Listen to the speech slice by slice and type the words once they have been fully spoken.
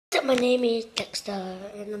up? My name is Dexter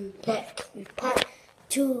and I'm back with part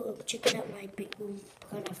 2 of checking out my big room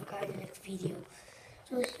because I forgot in the next video.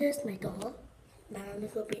 So here's my door. Now I'm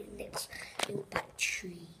going to be next in part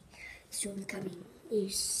 3. Soon coming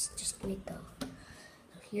is just later.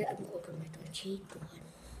 So here I'm going to open my door. 3, 2,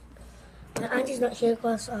 1. My aunt is not here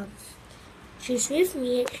because she's with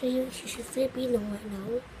me actually. She's Filipino right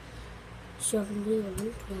now. So I'm doing a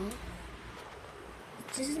room tour.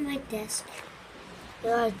 This is my desk.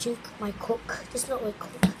 Where I drink my Coke. This is not my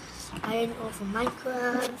Coke. I know from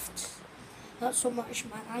Minecraft. Not so much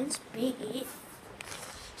my aunt's bed.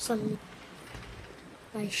 Some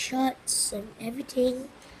my shirts and everything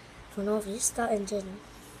for Nova Vista, and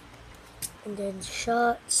then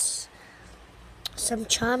shirts. Some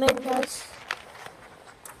Charmanders.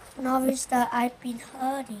 Nova Vista, I've been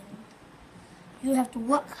hurting. You have to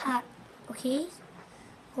work hard, okay?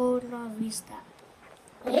 Go Nova Vista.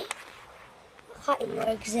 Okay? Hard in your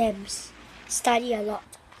exams. Study a lot.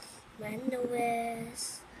 My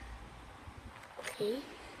underwears. Okay.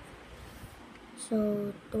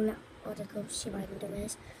 So don't let other girls see my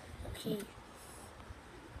underwears. Okay.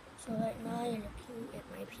 So right now you're looking at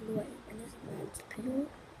my pillow and this is the pillow.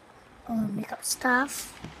 Makeup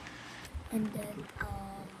stuff. And then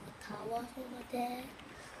towels over there.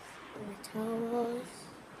 My towels.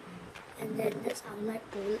 And then that's our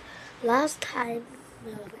light bulb. Last time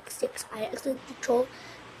when I was like 6, I accidentally threw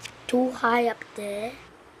too high up there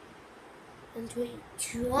until it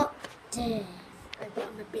dropped there. I got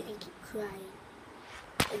on the bed and keep crying.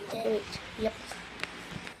 And there it, yep.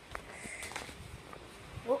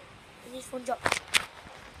 Oh, I need phone drop.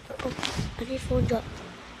 Oh, I need phone drop.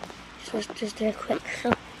 So just very quick.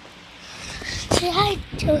 So, say hi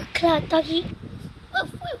to Clark Doggy.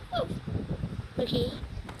 Woof, woof, woof. Okay,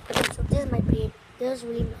 so this is my bed. This is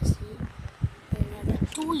really messy. And I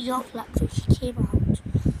got 2 yolk laps which came out.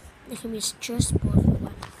 They can be stressful for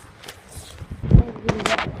one.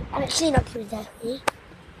 I'm actually not giving that away.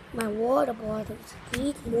 My water bottle.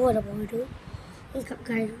 Green water bottle. Look up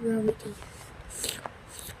guys, we're waiting.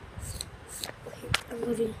 Okay, I'm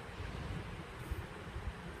ready.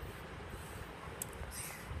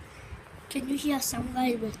 Can you hear some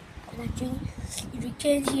guys with nothing? If you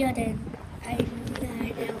can't hear then I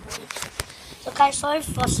know. So guys, sorry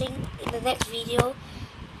for fussing in the next video.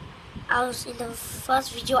 I was in the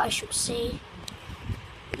first video, I should say.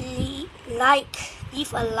 Leave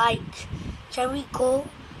a like. Can we go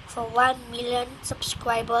for 1 million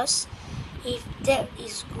subscribers? If that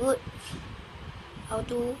is good, I'll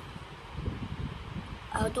do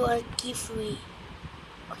a giveaway.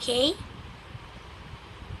 Okay?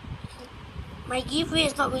 My giveaway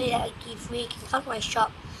is not really like a giveaway. You can come to my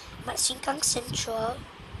shop. I'm at Sengkang Central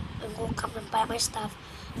and go come and buy my stuff.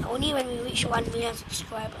 Only when we reach 1 million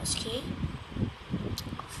subscribers, okay?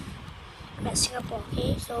 I'm at Singapore,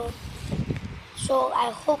 okay? So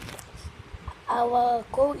I hope our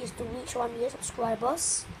goal is to reach 1 million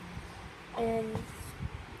subscribers. And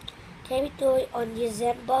can we do it on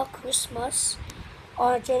December, Christmas,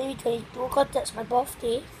 or January 22? Because that's my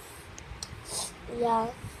birthday. Yeah.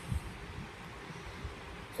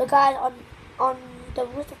 So guys, on the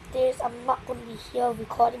rest of days, I'm not going to be here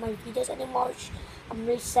recording my videos anymore. I'm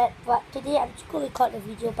really sad, but today I'm just going to record the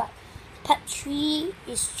video, but part 3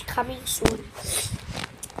 is coming soon.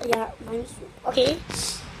 Yeah, okay.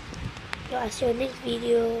 So I'll see you in the next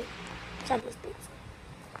video.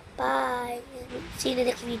 Bye. See you in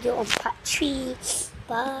the next video on part 3.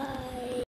 Bye.